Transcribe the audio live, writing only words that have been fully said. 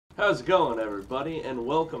How's it going, everybody? And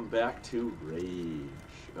welcome back to Rage.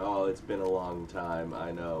 Oh, it's been a long time,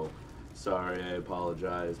 I know. Sorry, I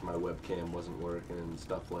apologize. My webcam wasn't working and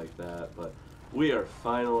stuff like that. But we are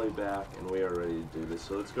finally back and we are ready to do this.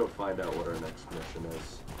 So let's go find out what our next mission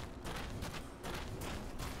is.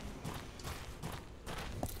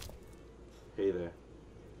 Hey there.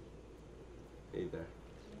 Hey there.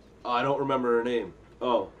 Oh, I don't remember her name.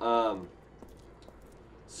 Oh,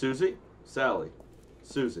 Susie? Sally.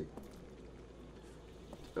 Susie.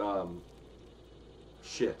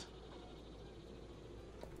 Shit.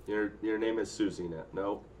 Your name is Susie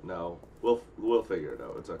now. No. We'll figure it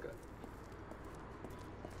out. It's okay.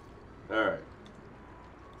 Alright.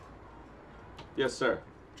 Yes, sir.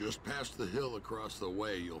 Just past the hill across the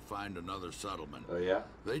way, you'll find another settlement. Oh, yeah?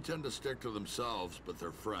 They tend to stick to themselves, but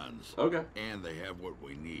they're friends. Okay. And they have what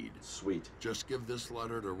we need. Sweet. Just give this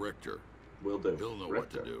letter to Richter. Will do. He'll know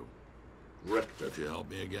Richter. what to do. Richter. If you help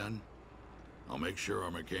me again, I'll make sure our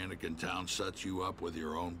mechanic in town sets you up with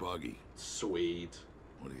your own buggy. Sweet.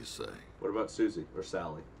 What do you say? What about Susie or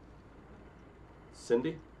Sally?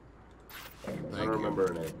 Cindy? I don't you. remember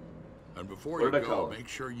her name. And before What you did I go, call her? make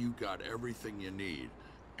sure you got everything you need.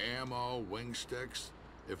 Ammo, wing sticks.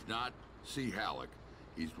 If not, see Halleck.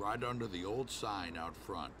 He's right under the old sign out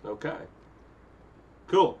front. Okay.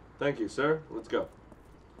 Cool. Thank you, sir. Let's go.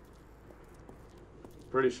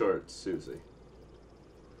 Pretty sure it's Susie.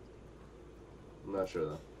 I'm not sure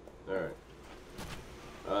though. Alright.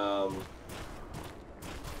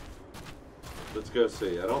 Let's go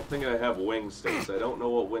see. I don't think I have wing sticks. I don't know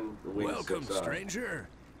what wing Welcome, sticks are. stranger.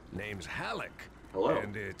 Name's Halleck. Hello.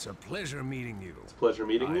 And it's a pleasure meeting you. It's a pleasure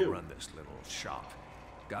meeting you. I run this little shop.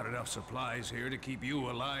 Got enough supplies here to keep you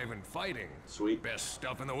alive and fighting. Sweet. Best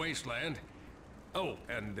stuff in the wasteland. Oh,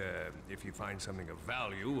 and if you find something of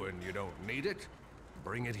value and you don't need it,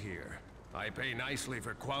 bring it here. I pay nicely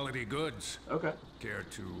for quality goods. Okay. Care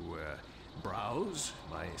to browse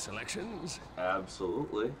my selections?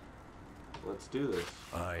 Absolutely. Let's do this.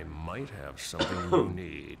 I might have something you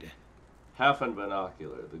need. Half and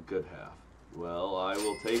binocular, the good half. Well, I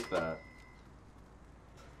will take that.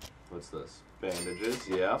 What's this? Bandages,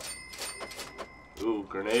 yep. Ooh,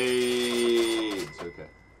 grenades. Okay.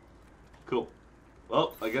 Cool.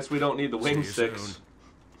 Well, I guess we don't need the wing sticks. Soon.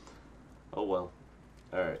 Oh well.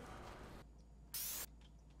 Alright.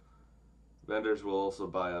 Vendors will also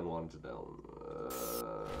buy unwanted elements.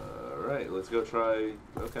 Alright, let's go try.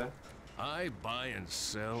 Okay. I buy and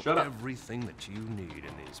sell Shut up. everything that you need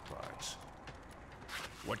in these parts.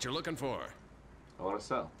 What you looking for? I want to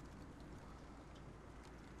sell.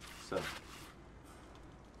 Sell.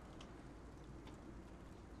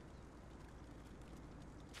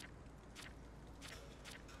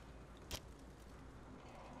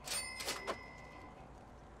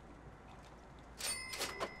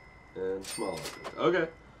 And small. Okay.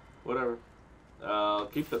 Whatever. I'll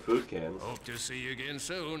keep the food cans. Hope to see you again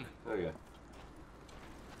soon. Okay.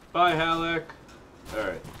 Bye, Halleck.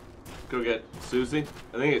 Alright. Go get Susie?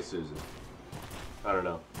 I think it's Susie. I don't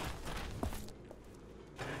know.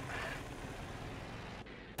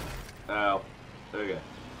 Ow. Okay.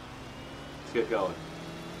 Let's get going.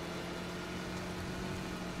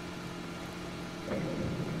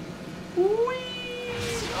 Whee!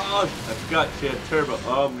 Oh, I forgot she had turbo.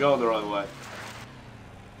 Oh, I'm going the wrong way.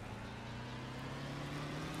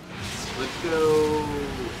 Let's go.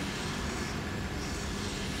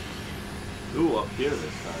 Ooh, up here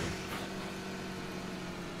this time.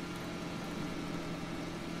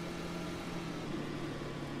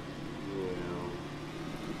 Yeah.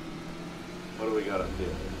 What do we got up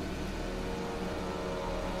here?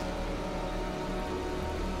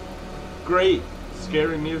 Great!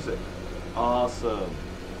 Scary music. Awesome.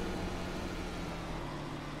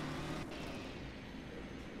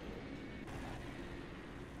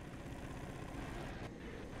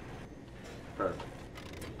 Perfect.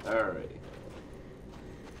 Alrighty.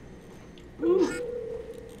 Ooh.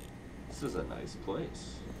 This is a nice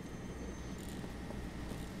place.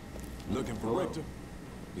 Looking for Hello. Richter?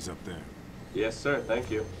 He's up there. Yes, sir.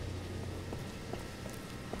 Thank you.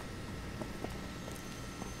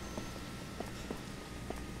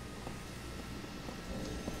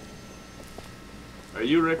 Are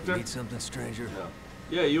you Richter? Need something, stranger? No.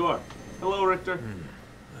 Yeah, you are. Hello, Richter.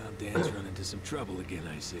 Well, Dan's run into some trouble again,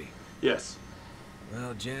 I see. Yes.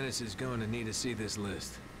 Well, Janice is going to need to see this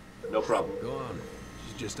list. No problem. Go on.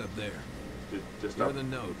 She's just up there. Just Give her up. the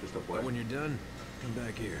note. Just up But where? when you're done, come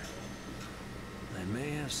back here. I may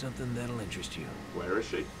have something that'll interest you. Where is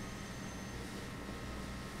she?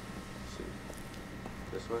 Let's see.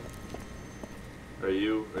 This way? Are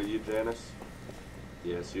you Janice?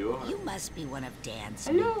 Yes, you are. You must be one of Dan's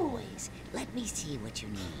Hello. new boys. Let me see what you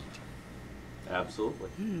need. Absolutely.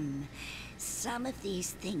 Some of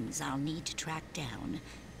these things I'll need to track down,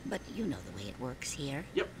 but you know the way it works here.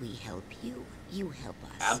 Yep. We help you, you help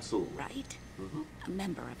us. Absolutely. Right? Mm-hmm. A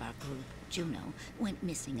member of our group, Juno, went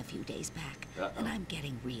missing a few days back, and I'm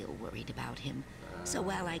getting real worried about him. So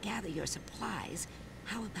while I gather your supplies,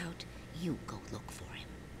 how about you go look for him?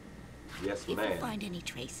 Yes, If ma'am. you find any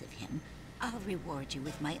trace of him, I'll reward you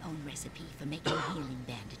with my own recipe for making healing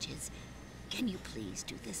bandages. Can you please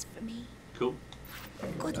do this for me? Cool.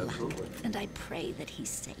 Good Absolutely. luck, and I pray that he's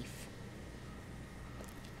safe.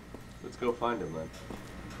 Let's go find him then.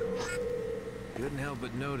 Couldn't help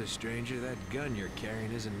but notice, stranger, that gun you're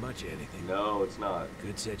carrying isn't much of anything. No, it's not.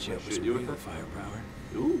 Could set Can you I up with shoot some you with real it? firepower.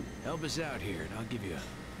 Ooh. Help us out here, and I'll give you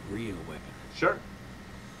a real weapon. Sure.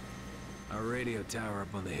 Our radio tower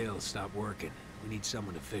up on the hill stopped working. We need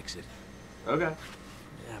someone to fix it. Okay.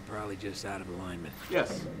 Yeah, probably just out of alignment.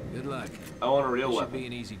 Yes. Good luck. I want a real It should weapon. be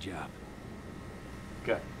an easy job.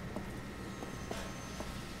 Okay.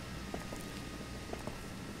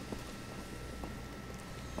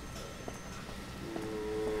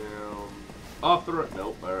 Off the road.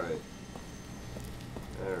 Nope. All right.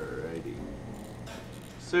 Alrighty.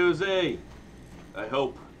 Susie, I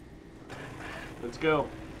hope. Let's go.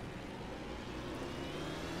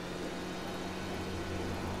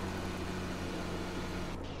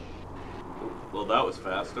 Well, that was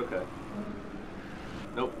fast. Okay.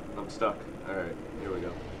 Nope, I'm stuck. Alright, here we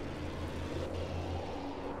go.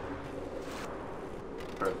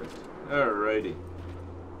 Perfect. Alrighty.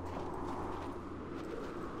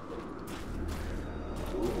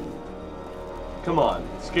 Ooh. Come on.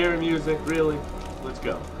 Scary music, really? Let's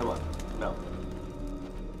go. Come on. No.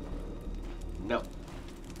 No.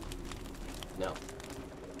 No.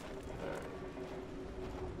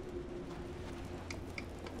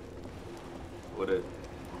 Alright.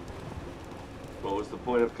 What was the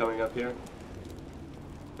point of coming up here?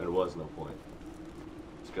 There was no point.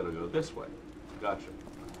 Just gotta go this way. Gotcha.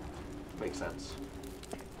 Makes sense.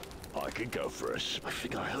 I could go first. I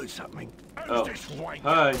think I heard something. Oh. Who's this wank?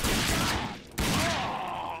 Hi.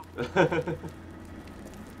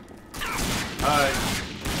 Hi.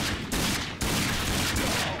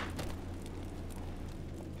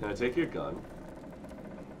 Can I take your gun?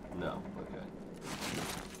 No. Okay.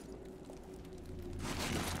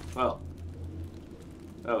 Well.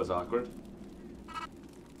 That was awkward.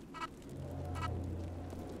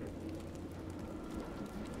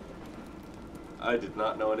 I did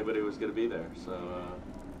not know anybody was going to be there, so,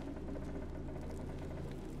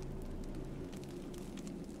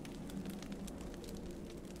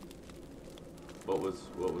 What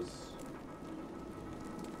was...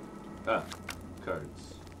 Ah,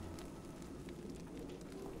 cards.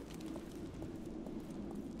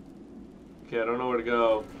 Okay, I don't know where to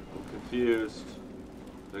go. I'm confused.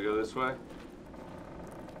 Do I go this way?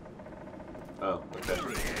 Oh, okay.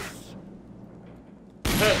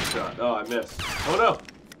 Headshot. Oh, I missed. Oh no!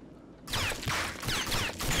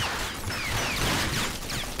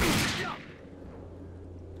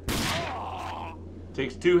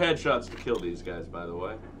 Takes 2 headshots to kill these guys, by the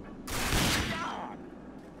way.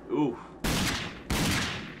 Ooh.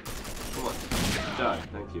 Come on. Die.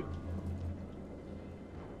 Thank you.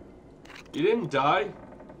 You didn't die?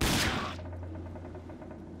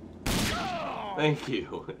 Thank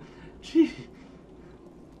you. Gee.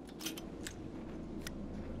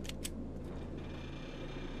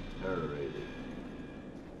 Alrighty.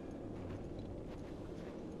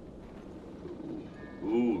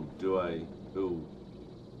 Ooh, do I? Ooh,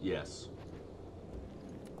 yes.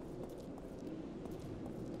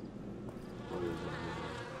 What is it?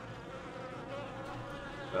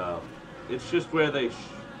 Oh, it's just where they.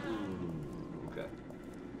 Okay.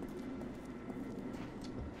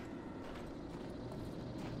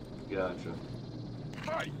 Gotcha.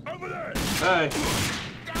 Hey, over there! Hey.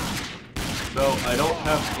 So I don't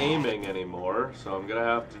have aiming anymore, so I'm gonna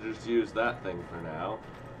have to just use that thing for now.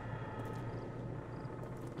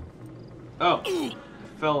 Oh, I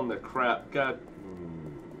fell in the crap. God.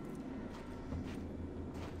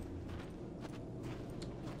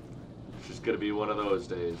 It's just gonna be one of those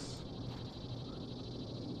days.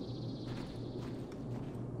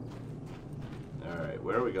 Alright,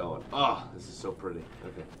 where are we going? Ah, this is so pretty.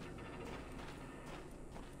 Okay.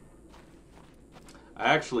 I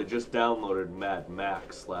actually just downloaded Mad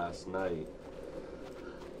Max last night.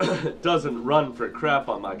 It doesn't run for crap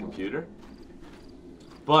on my computer.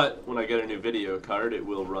 But when I get a new video card, it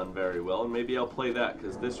will run very well, and maybe I'll play that,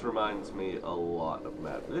 because this reminds me a lot of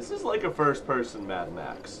Mad Max. This is like a first-person Mad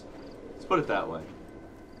Max. Let's put it that way.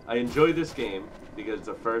 I enjoy this game. because it's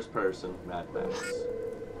a first person Mad Max.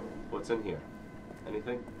 What's in here?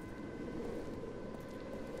 Anything?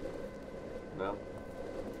 No?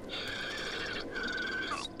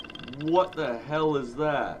 What the hell is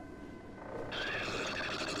that?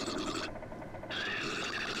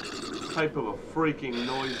 What type of a freaking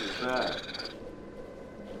noise is that?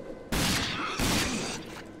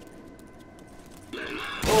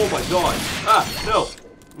 Oh my god! Ah, no!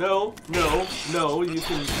 No, no, no, you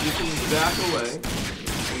can back away.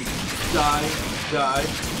 Die, die,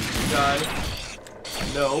 die.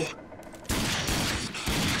 No.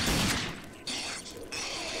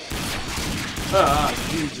 Ah,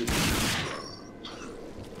 Jesus.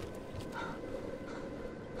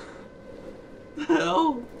 The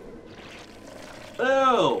hell?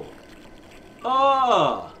 Ew!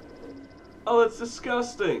 Ah! Oh, that's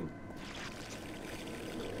disgusting.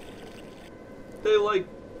 They like...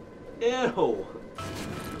 Ew!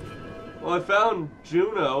 Well, I found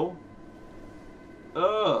Juno.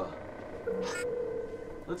 Ugh.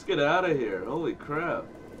 Let's get out of here. Holy crap.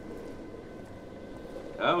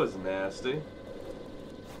 That was nasty.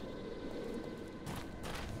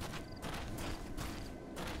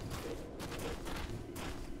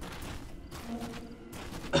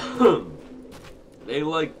 They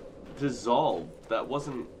like dissolved. That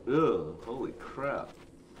wasn't... Ugh. Holy crap.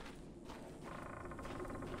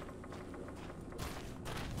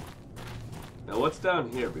 Now what's down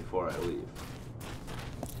here before I leave?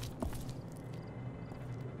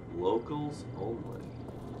 Locals only.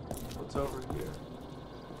 What's over here?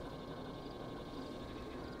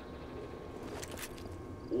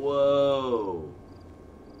 Whoa.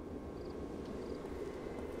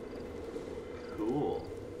 Cool.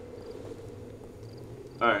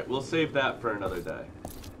 Alright, we'll save that for another day.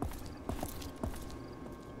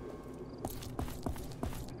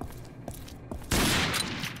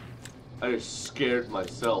 I just scared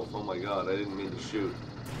myself. Oh my god, I didn't mean to shoot.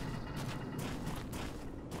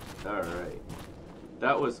 Alright.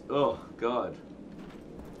 That was... Oh, god.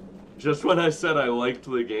 Just when I said I liked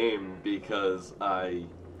the game because I...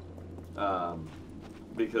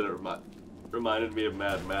 because it reminded me of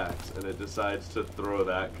Mad Max, and it decides to throw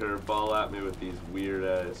that curveball at me with these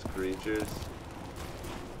weird-ass creatures.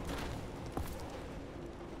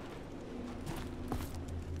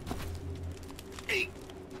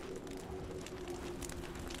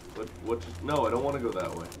 What? No, I don't want to go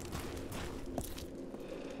that way.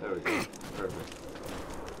 There we go. Perfect.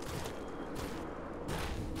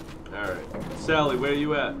 Alright. Sally, where are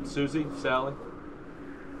you at? Susie? Sally?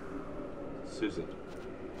 Susie.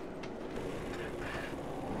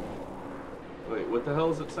 Wait, what the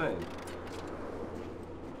hell is it saying?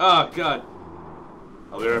 Oh, God.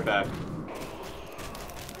 I'll be right back.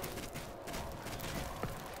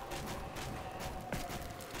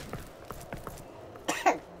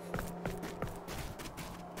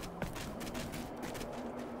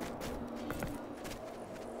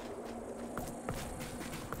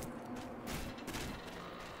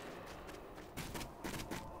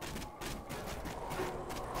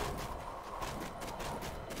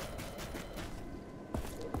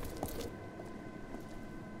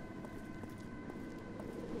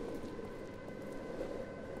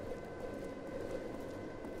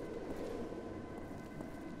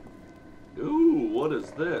 What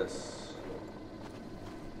is this?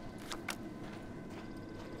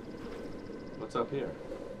 What's up here?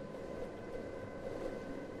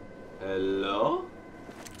 Hello?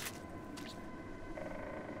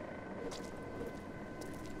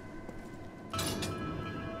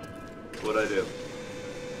 What'd I do?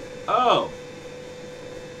 Oh!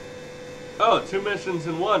 Oh, 2 missions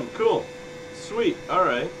in 1. Cool. Sweet.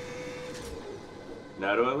 Alright.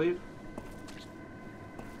 Now do I leave?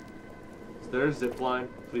 There's a zip line.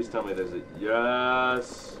 Please tell me there's a...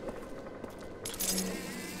 Yes!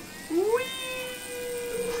 Whee!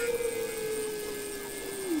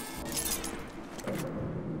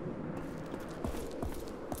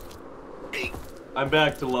 I'm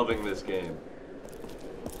back to loving this game.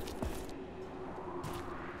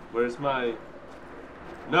 Where's my...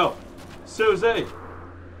 No! Susie!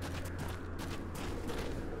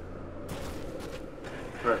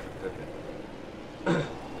 Perfect, okay.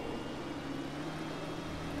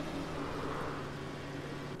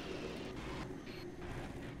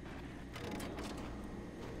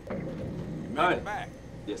 Hi. Back.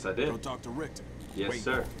 Yes, I did. Go talk to Richter. Yes, Wait.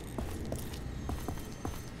 sir.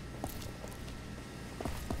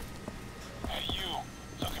 Hey, you.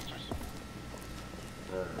 Looking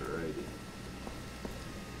for... Alrighty.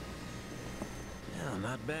 No,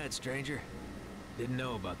 not bad, stranger. Didn't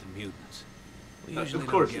know about the mutants. We usually of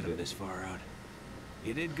course don't get you them did. this far out.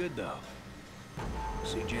 You did good, though.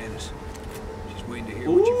 See Janice. She's waiting to hear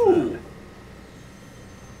what you found.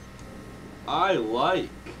 I like.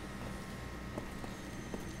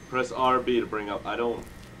 Press RB to bring up.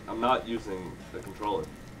 I'm not using the controller.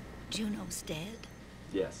 Juno's dead?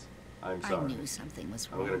 Yes. I'm sorry. I knew something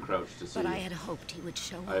was wrong. I'm gonna crouch to see But you. I had hoped he would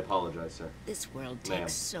show up. I apologize, sir. This world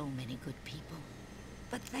takes so many good people.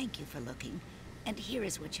 But thank you for looking. And here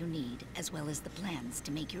is what you need, as well as the plans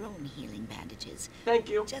to make your own healing bandages. Thank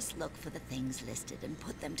you. Just look for the things listed and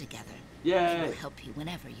put them together. Yay. It will help you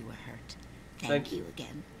whenever you are hurt. Thank you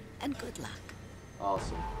again, and good luck.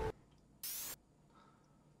 Awesome.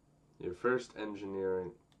 Your first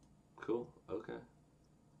engineering. Cool. Okay.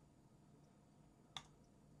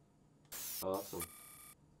 Awesome.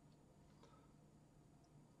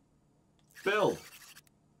 Build.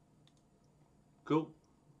 Cool.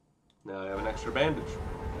 Now I have an extra bandage.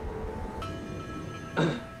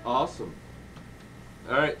 Awesome.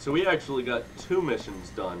 Alright, so we actually got 2 missions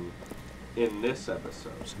done in this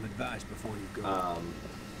episode. Some advice before you go.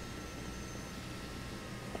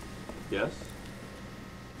 Yes?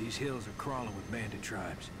 These hills are crawling with bandit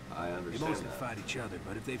tribes. I understand They mostly that. fight each other,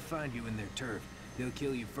 but if they find you in their turf, they'll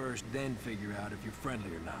kill you first, then figure out if you're friendly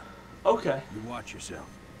or not. Okay. You watch yourself.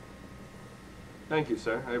 Thank you,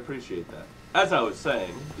 sir. I appreciate that. As I was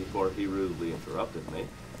saying, before he rudely interrupted me,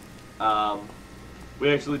 we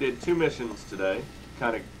actually did 2 missions today.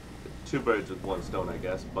 Kind of 2 birds with 1 stone, I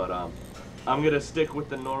guess. But I'm going to stick with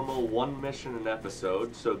the normal 1 mission an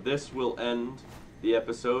episode. So this will end the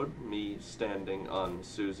episode. Me standing on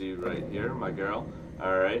Susie right here, my girl.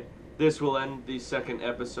 Alright. This will end the 2nd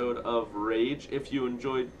episode of Rage. If you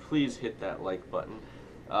enjoyed, please hit that like button.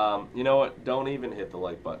 You know what? Don't even hit the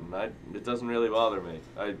like button. It doesn't really bother me.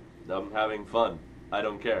 I'm having fun. I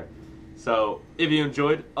don't care. So, if you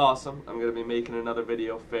enjoyed, awesome. I'm going to be making another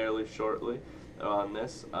video fairly shortly on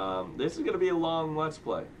this. This is going to be a long Let's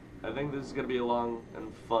Play. I think this is going to be a long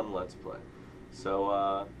and fun Let's Play.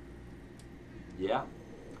 So, yeah.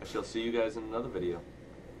 I shall see you guys in another video.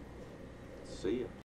 See ya.